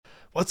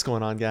What's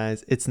going on,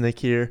 guys? It's Nick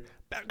here,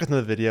 back with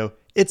another video.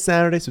 It's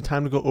Saturday, so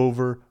time to go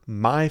over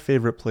my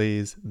favorite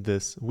plays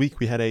this week.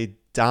 We had a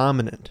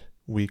dominant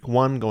week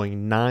one,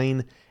 going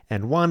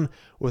 9-1,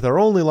 with our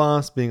only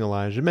loss being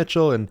Elijah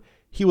Mitchell, and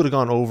he would have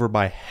gone over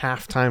by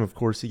halftime. Of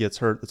course, he gets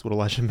hurt. That's what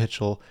Elijah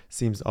Mitchell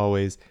seems to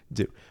always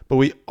do. But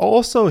we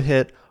also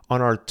hit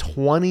on our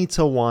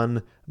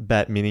 20-1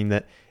 bet, meaning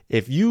that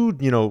if you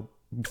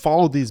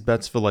followed these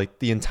bets for like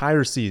the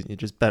entire season, you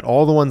just bet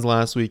all the ones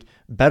last week,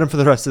 bet them for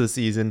the rest of the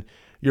season,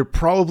 you're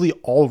probably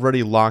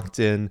already locked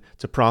in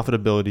to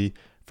profitability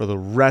for the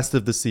rest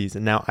of the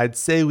season. Now, I'd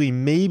say we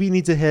maybe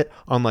need to hit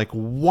on like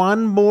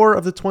one more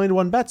of the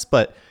 20-1 bets,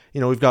 but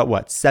we've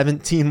got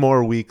 17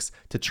 more weeks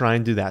to try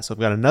and do that. So I've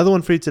got another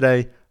one for you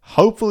today.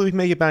 Hopefully we can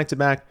make it back to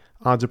back.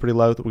 Odds are pretty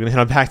low that we're going to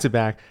hit on back to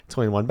back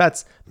 21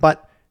 bets,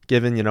 but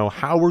given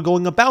how we're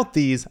going about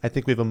these, I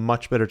think we have a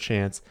much better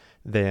chance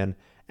than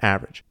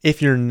average.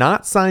 If you're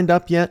not signed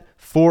up yet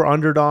for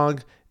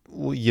Underdog,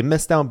 you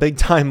missed out big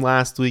time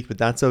last week, but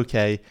that's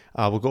okay.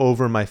 We'll go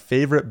over my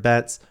favorite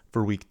bets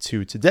for week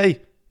 2 today.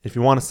 If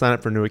you want to sign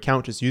up for a new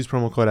account, just use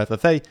promo code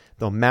FFA.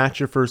 They'll match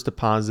your first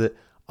deposit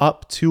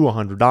up to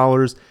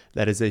 $100.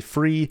 That is a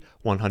free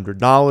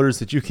 $100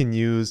 that you can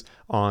use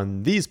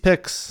on these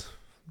picks,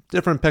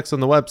 different picks on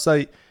the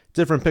website,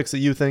 different picks that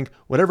you think,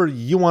 whatever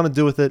you want to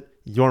do with it,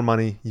 your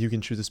money, you can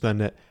choose to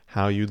spend it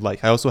how you'd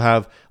like. I also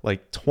have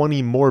like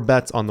 20 more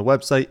bets on the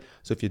website.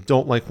 So if you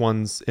don't like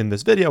ones in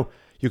this video,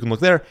 you can look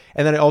there.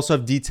 And then I also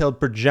have detailed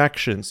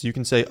projections. You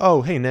can say,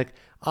 oh, hey, Nick,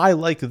 I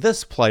like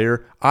this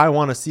player. I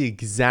want to see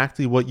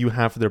exactly what you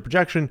have for their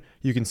projection.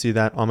 You can see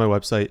that on my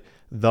website,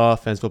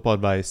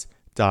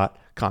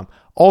 thefantasyfootballadvice.com.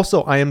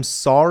 Also, I am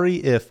sorry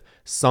if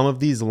some of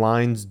these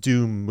lines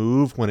do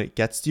move when it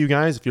gets to you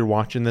guys. If you're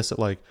watching this at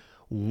like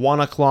 1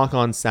 o'clock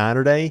on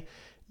Saturday,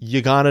 you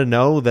gotta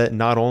know that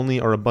not only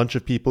are a bunch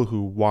of people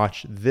who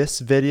watch this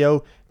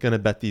video gonna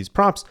bet these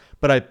props,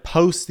 but I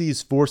post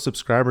these for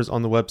subscribers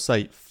on the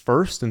website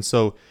first. And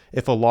so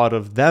if a lot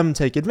of them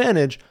take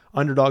advantage,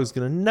 Underdog is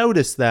gonna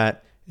notice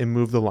that and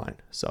move the line.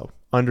 So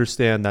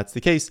understand that's the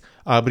case.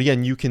 But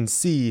again, you can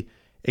see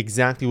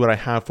exactly what I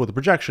have for the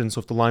projection. So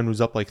if the line moves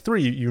up like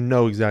 3, you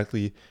know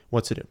exactly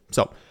what to do.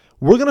 So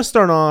we're gonna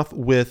start off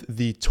with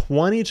the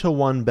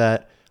 20-1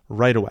 bet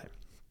right away.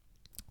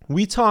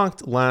 We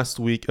talked last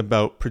week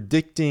about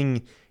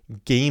predicting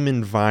game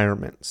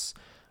environments,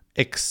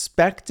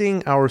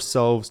 expecting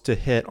ourselves to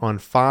hit on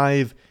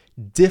 5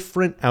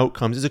 different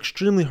outcomes is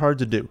extremely hard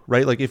to do,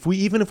 right? Like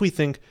even if we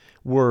think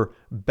we're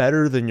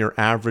better than your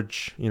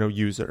average,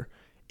 user,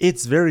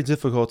 it's very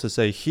difficult to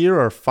say, here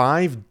are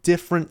 5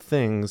 different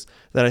things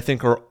that I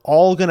think are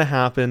all going to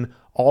happen,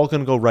 all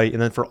going to go right,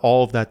 and then for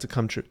all of that to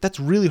come true. That's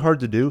really hard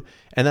to do,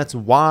 and that's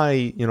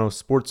why,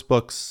 sports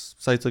books,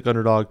 sites like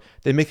Underdog,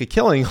 they make a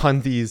killing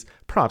on these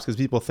props because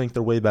people think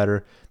they're way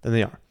better than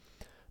they are.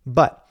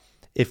 But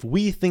if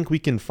we think we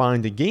can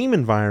find a game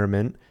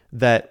environment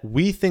that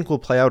we think will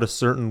play out a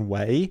certain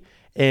way,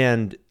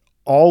 and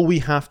all we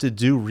have to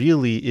do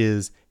really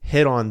is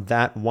hit on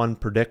that one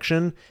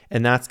prediction,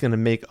 and that's going to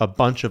make a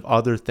bunch of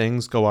other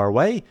things go our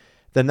way,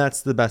 then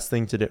that's the best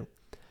thing to do.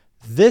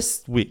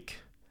 This week,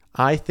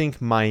 I think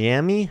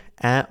Miami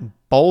at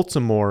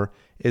Baltimore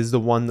is the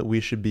one that we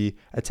should be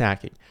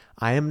attacking.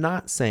 I am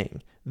not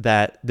saying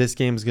that this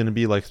game is going to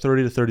be like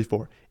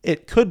 30-34.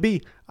 It could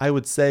be. I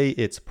would say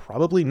it's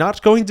probably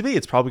not going to be.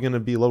 It's probably going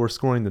to be lower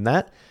scoring than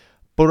that.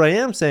 But what I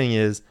am saying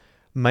is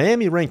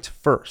Miami ranked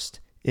first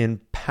in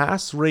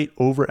pass rate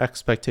over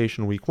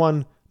expectation week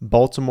 1.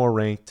 Baltimore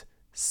ranked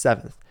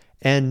 7th.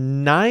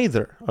 And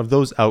neither of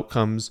those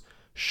outcomes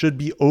should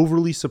be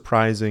overly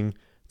surprising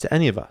to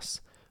any of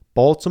us.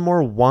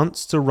 Baltimore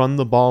wants to run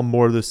the ball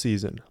more this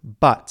season,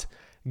 but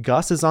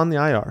Gus is on the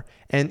IR.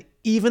 And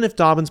even if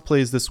Dobbins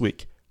plays this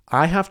week,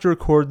 I have to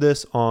record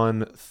this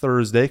on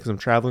Thursday because I'm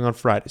traveling on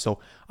Friday. So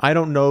I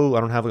don't know. I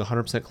don't have like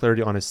 100%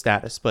 clarity on his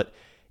status. But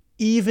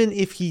even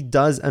if he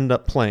does end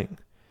up playing,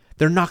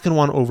 they're not going to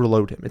want to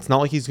overload him. It's not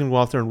like he's going to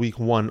go out there in week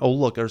 1. Oh,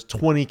 look, there's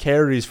 20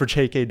 carries for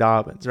J.K.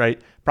 Dobbins, right?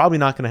 Probably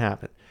not going to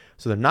happen.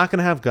 So they're not going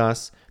to have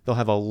Gus. They'll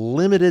have a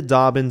limited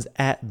Dobbins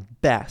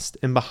at best.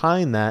 And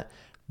behind that,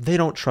 they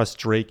don't trust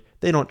Drake.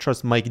 They don't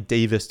trust Mike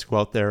Davis to go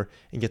out there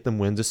and get them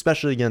wins,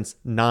 especially against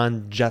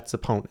non-Jets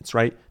opponents,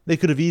 right? They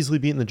could have easily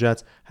beaten the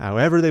Jets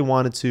however they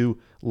wanted to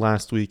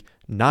last week.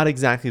 Not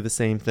exactly the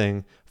same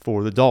thing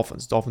for the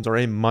Dolphins. Dolphins are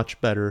a much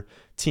better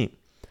team.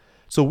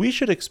 So we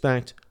should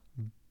expect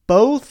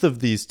both of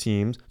these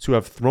teams to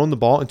have thrown the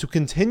ball and to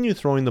continue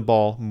throwing the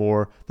ball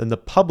more than the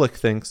public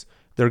thinks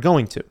they're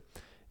going to.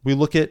 We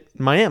look at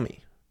Miami.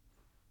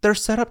 They're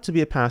set up to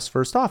be a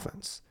pass-first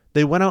offense.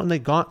 They went out and they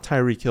got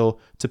Tyreek Hill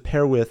to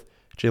pair with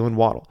Jalen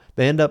Waddle.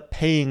 They end up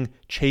paying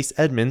Chase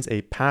Edmonds,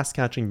 a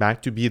pass-catching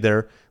back, to be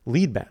their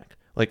lead back.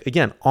 Like,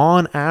 again,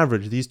 on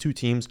average, these two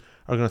teams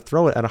are going to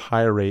throw it at a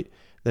higher rate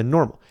than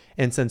normal.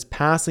 And since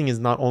passing is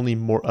not only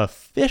more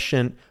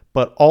efficient,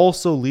 but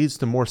also leads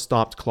to more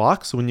stopped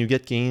clock, so when you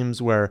get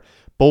games where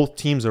both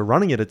teams are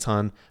running it a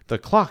ton, the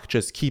clock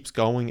just keeps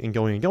going and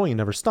going and going and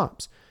never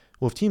stops.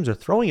 Well, if teams are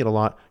throwing it a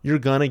lot, you're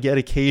going to get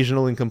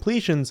occasional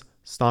incompletions,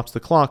 stops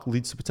the clock,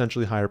 leads to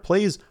potentially higher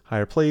plays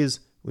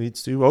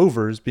leads to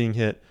overs being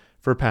hit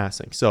for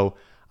passing. So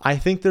I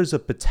think there's a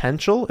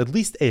potential, at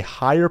least a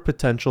higher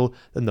potential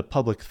than the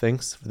public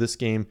thinks for this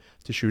game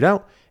to shoot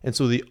out. And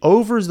so the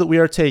overs that we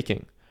are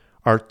taking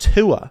are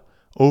Tua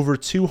over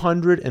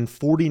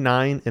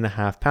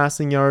 249.5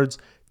 passing yards,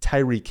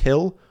 Tyreek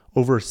Hill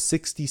over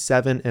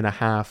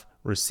 67.5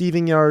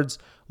 receiving yards,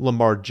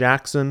 Lamar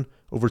Jackson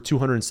over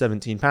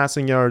 217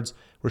 passing yards,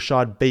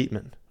 Rashad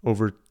Bateman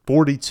over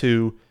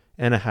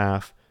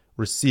 42.5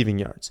 receiving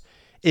yards.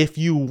 If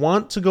you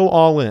want to go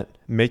all in,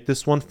 make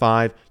this one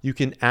 5, you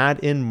can add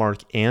in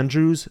Mark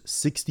Andrews,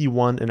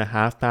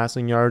 61.5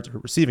 passing yards, or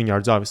receiving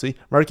yards, obviously.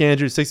 Mark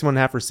Andrews,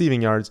 61.5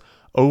 receiving yards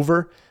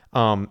over.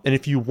 And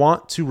if you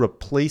want to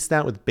replace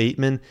that with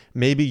Bateman,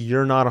 maybe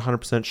you're not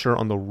 100% sure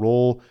on the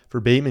role for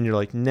Bateman. You're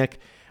like, Nick,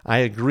 I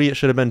agree it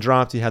should have been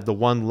dropped. He had the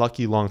one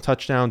lucky long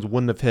touchdowns,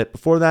 wouldn't have hit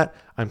before that.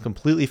 I'm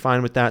completely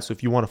fine with that. So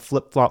if you want to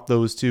flip-flop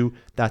those two,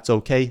 that's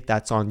okay.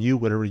 That's on you,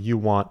 whatever you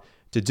want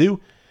to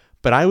do.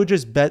 But I would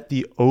just bet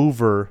the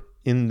over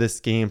in this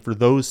game for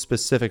those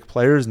specific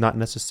players, not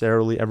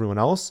necessarily everyone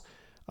else,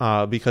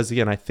 because,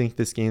 again, I think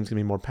this game is going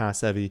to be more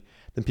pass-heavy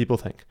than people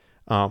think.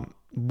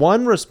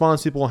 One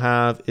response people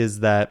have is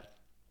that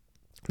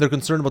they're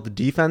concerned about the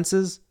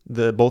defenses.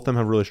 Both of them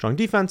have really strong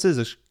defenses.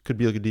 This could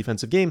be like a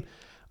defensive game.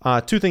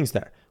 Two things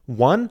there.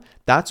 One,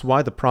 that's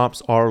why the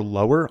props are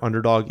lower.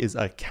 Underdog is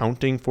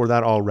accounting for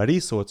that already,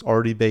 so it's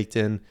already baked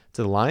in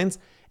to the lines.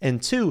 And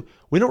two,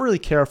 we don't really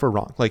care if we're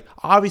wrong. Like,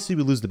 obviously,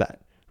 we lose the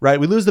bet, right?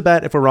 We lose the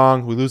bet if we're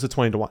wrong. We lose a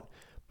 20-1.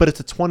 But it's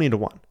a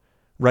 20-1,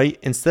 right?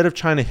 Instead of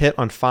trying to hit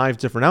on 5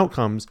 different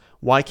outcomes,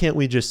 why can't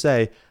we just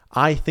say,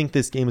 I think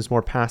this game is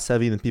more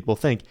pass-heavy than people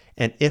think.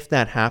 And if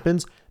that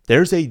happens,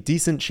 there's a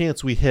decent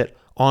chance we hit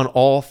on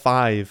all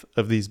 5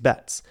 of these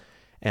bets.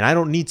 And I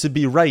don't need to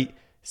be right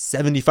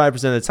 75%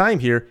 of the time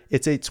here.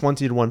 It's a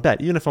 20-1 bet.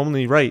 Even if I'm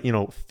only right,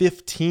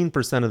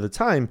 15% of the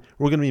time,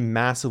 we're going to be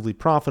massively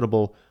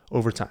profitable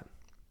over time.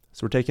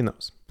 So we're taking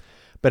those.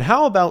 But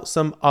how about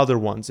some other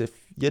ones? If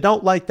you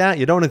don't like that,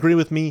 you don't agree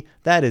with me,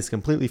 that is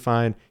completely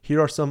fine. Here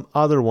are some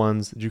other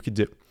ones that you could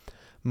do.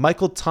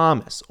 Michael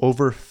Thomas,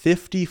 over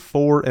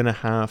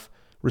 54.5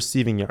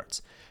 receiving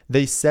yards.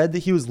 They said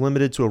that he was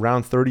limited to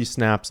around 30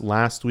 snaps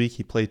last week.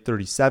 He played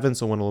 37,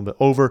 so went a little bit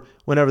over.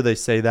 Whenever they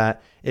say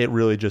that, it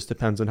really just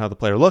depends on how the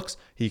player looks.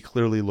 He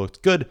clearly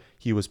looked good.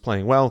 He was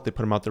playing well. They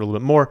put him out there a little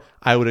bit more.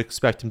 I would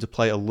expect him to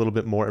play a little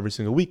bit more every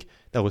single week.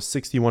 That was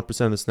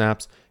 61% of the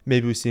snaps.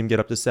 Maybe we see him get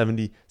up to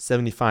 70,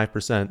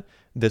 75%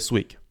 this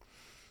week.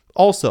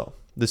 Also,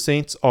 the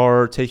Saints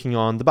are taking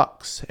on the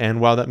Bucs,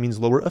 and while that means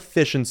lower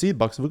efficiency,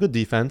 Bucs have a good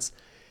defense,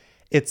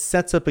 it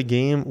sets up a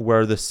game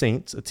where the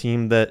Saints, a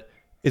team that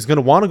is going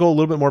to want to go a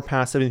little bit more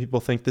passive than people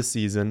think this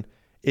season,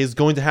 is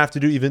going to have to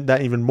do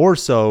even more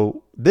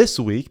so this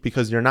week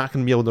because you're not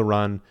going to be able to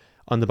run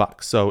on the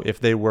Bucs. So if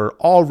they were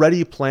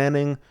already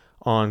planning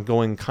on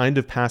going kind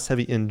of pass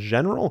heavy in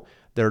general,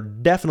 they're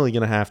definitely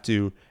going to have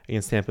to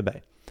against Tampa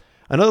Bay.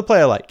 Another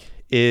play I like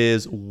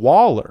is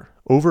Waller,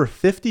 over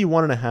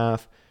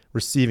 51.5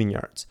 receiving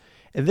yards.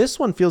 And this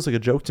one feels like a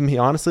joke to me,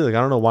 honestly. Like,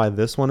 I don't know why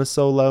this one is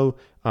so low.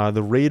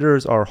 The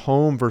Raiders are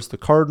home versus the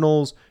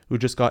Cardinals, who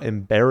just got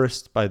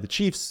embarrassed by the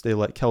Chiefs. They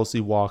let Kelsey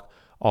walk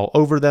all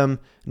over them.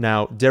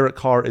 Now, Derek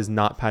Carr is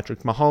not Patrick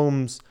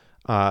Mahomes.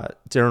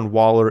 Darren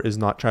Waller is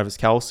not Travis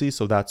Kelsey,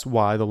 so that's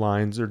why the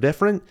lines are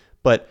different.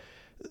 But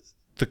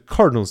the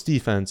Cardinals'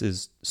 defense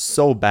is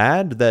so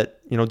bad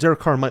that, Derek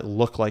Carr might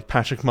look like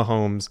Patrick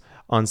Mahomes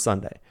on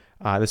Sunday.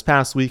 This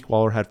past week,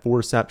 Waller had 4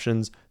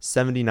 receptions,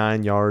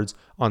 79 yards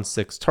on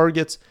 6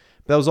 targets.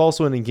 But that was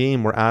also in a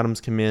game where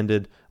Adams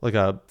commanded like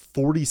a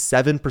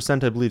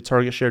 47%, I believe,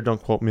 target share.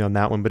 Don't quote me on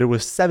that one, but it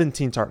was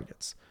 17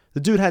 targets. The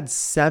dude had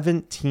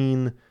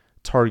 17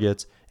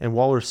 targets, and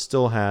Waller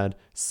still had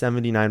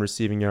 79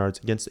 receiving yards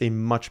against a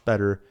much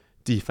better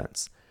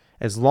defense.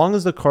 As long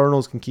as the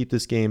Cardinals can keep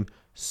this game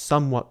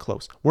somewhat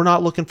close. We're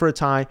not looking for a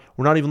tie.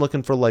 We're not even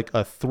looking for like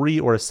a 3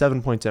 or a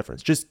 7-point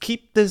difference. Just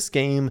keep this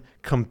game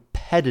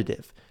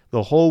competitive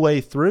the whole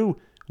way through.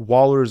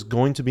 Waller's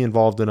going to be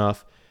involved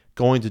enough,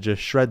 going to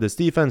just shred this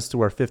defense to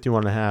where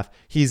 51.5,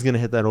 he's going to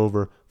hit that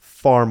over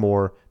far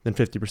more than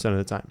 50% of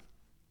the time.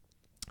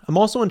 I'm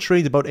also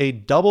intrigued about a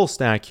double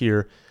stack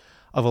here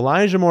of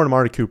Elijah Moore and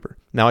Amari Cooper.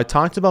 Now, I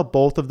talked about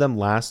both of them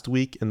last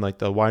week in like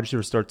the wide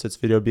receiver start sits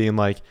video being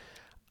like,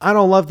 I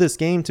don't love this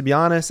game, to be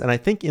honest. And I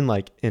think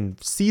in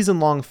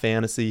season-long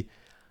fantasy,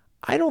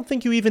 I don't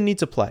think you even need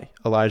to play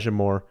Elijah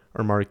Moore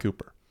or Amari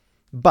Cooper.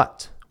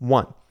 But,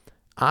 one,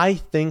 I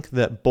think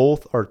that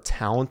both are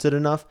talented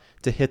enough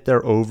to hit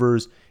their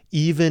overs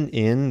even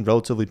in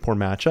relatively poor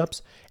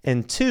matchups.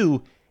 And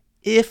two,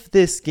 if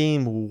this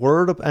game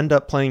were to end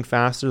up playing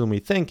faster than we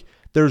think,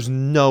 there's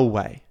no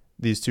way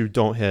these two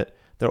don't hit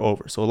their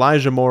over. So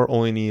Elijah Moore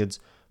only needs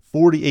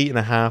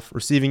 48.5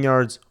 receiving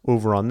yards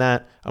over on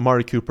that.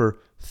 Amari Cooper,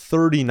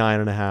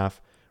 39.5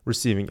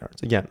 receiving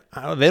yards. Again,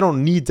 they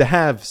don't need to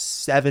have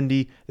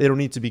 70. They don't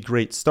need to be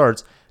great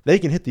starts. they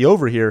can hit the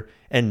over here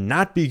and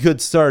not be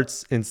good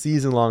starts in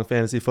season-long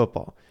fantasy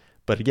football.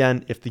 But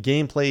again, if the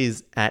game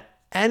plays at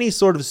any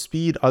sort of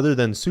speed other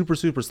than super,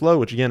 super slow,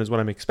 which again is what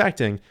I'm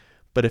expecting,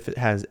 but if it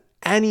has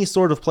any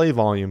sort of play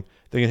volume,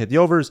 they're going to hit the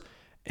overs.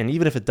 And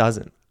even if it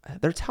doesn't,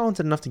 they're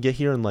talented enough to get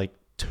here in like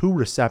 2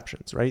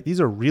 receptions, right?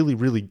 These are really,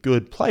 really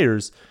good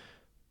players.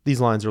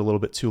 These lines are a little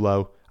bit too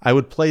low. I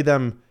would play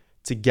them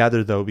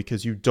together though,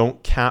 because you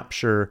don't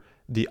capture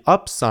the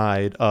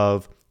upside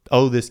of,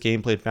 oh, this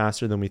game played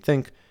faster than we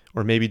think,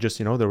 or maybe just,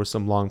 there was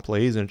some long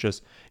plays and it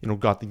just,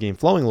 got the game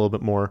flowing a little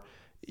bit more.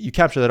 You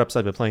capture that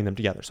upside by playing them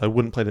together. So I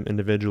wouldn't play them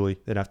individually.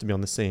 They'd have to be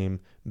on the same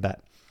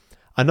bet.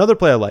 Another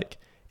play I like,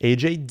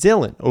 A.J.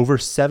 Dillon, over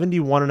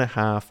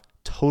 71.5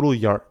 total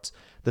yards.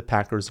 The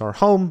Packers are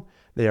home.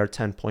 They are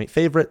 10-point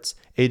favorites.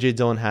 A.J.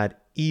 Dillon had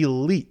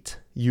elite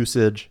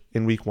usage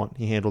in week 1.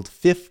 He handled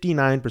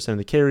 59% of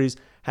the carries,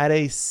 had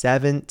a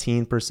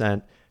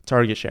 17%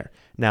 target share.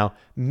 Now,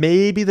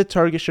 maybe the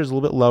target share is a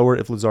little bit lower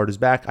if Lazard is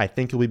back. I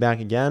think he'll be back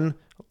again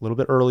a little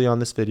bit early on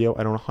this video.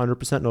 I don't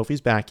 100% know if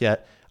he's back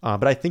yet,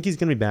 but I think he's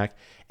going to be back.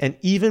 And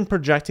even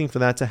projecting for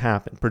that to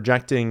happen,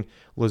 projecting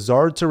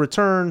Lazard to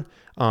return,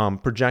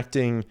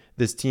 projecting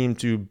this team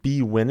to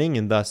be winning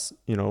and thus,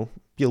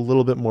 be a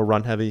little bit more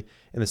run heavy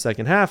in the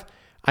second half,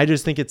 I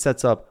just think it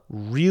sets up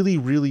really,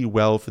 really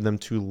well for them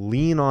to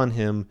lean on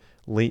him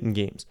late in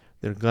games.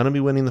 They're going to be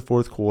winning the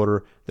fourth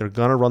quarter. They're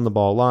going to run the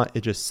ball a lot.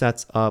 It just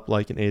sets up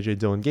like an A.J.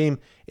 Dillon game.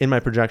 In my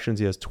projections,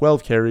 he has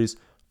 12 carries,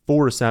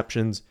 4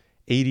 receptions,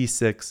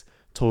 86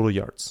 total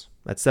yards.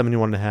 That's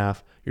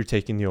 71.5. You're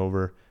taking the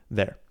over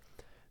there.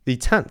 The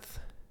 10th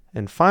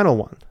and final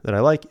one that I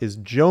like is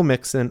Joe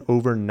Mixon,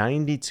 over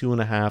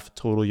 92.5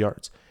 total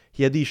yards.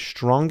 He had the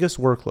strongest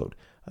workload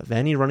of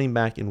any running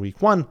back in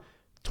week 1,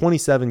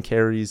 27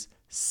 carries,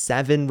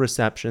 7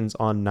 receptions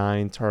on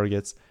 9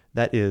 targets.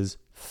 That is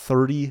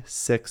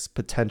 36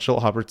 potential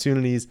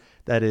opportunities.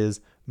 That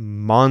is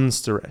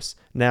monstrous.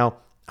 Now,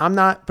 I'm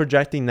not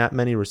projecting that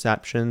many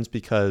receptions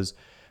because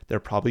they're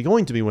probably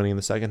going to be winning in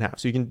the second half.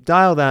 So you can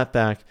dial that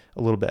back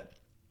a little bit.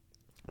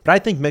 But I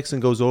think Mixon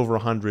goes over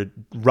 100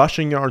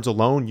 rushing yards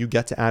alone. You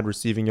get to add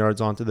receiving yards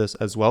onto this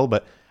as well.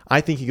 But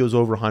I think he goes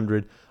over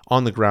 100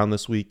 on the ground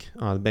this week.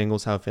 The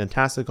Bengals have a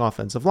fantastic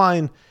offensive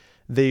line.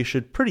 They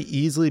should pretty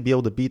easily be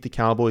able to beat the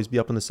Cowboys, be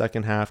up in the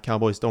second half.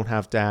 Cowboys don't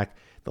have Dak.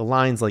 The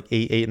line's like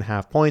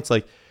 8.5 points.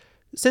 Like,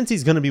 since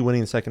he's going to be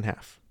winning the second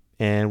half,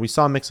 and we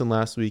saw Mixon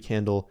last week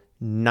handle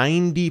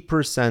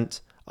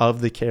 90% of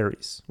the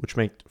carries, which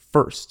made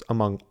first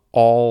among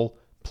all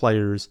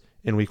players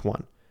in week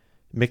 1.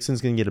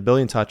 Mixon's going to get a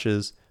billion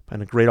touches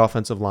behind a great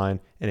offensive line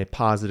and a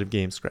positive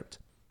game script.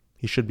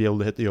 He should be able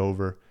to hit the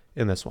over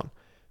in this one.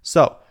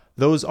 So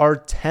those are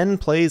 10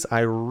 plays I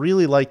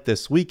really like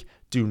this week.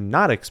 Do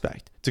not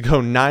expect to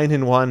go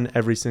 9-1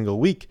 every single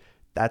week.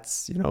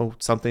 That's,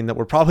 something that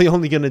we're probably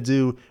only going to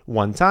do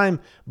one time.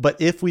 But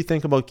if we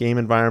think about game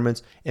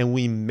environments and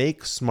we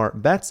make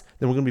smart bets,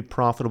 then we're going to be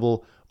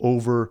profitable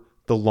over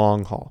the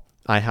long haul.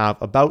 I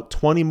have about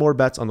 20 more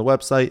bets on the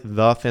website,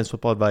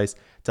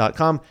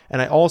 thefantasyfootballadvice.com.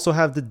 And I also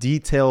have the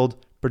detailed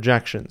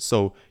projections.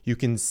 So you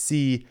can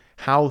see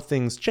how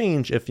things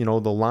change. If, the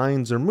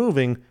lines are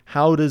moving,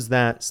 how does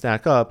that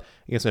stack up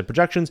against my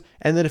projections?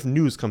 And then if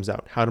news comes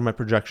out, how do my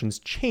projections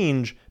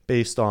change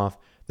based off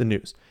the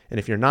news? And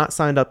if you're not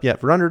signed up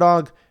yet for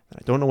Underdog, I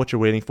don't know what you're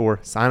waiting for.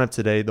 Sign up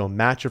today. They'll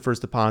match your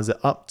first deposit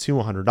up to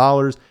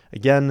 $100.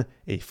 Again,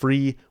 a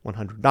free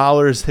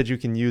 $100 that you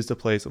can use to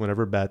place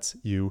whatever bets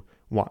you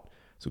want.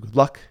 So good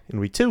luck in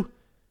week 2.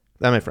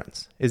 That, my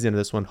friends, is the end of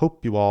this one.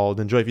 Hope you all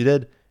enjoy. If you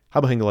did, how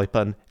about hitting the like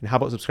button? And how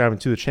about subscribing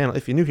to the channel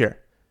if you're new here?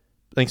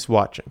 Thanks for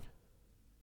watching.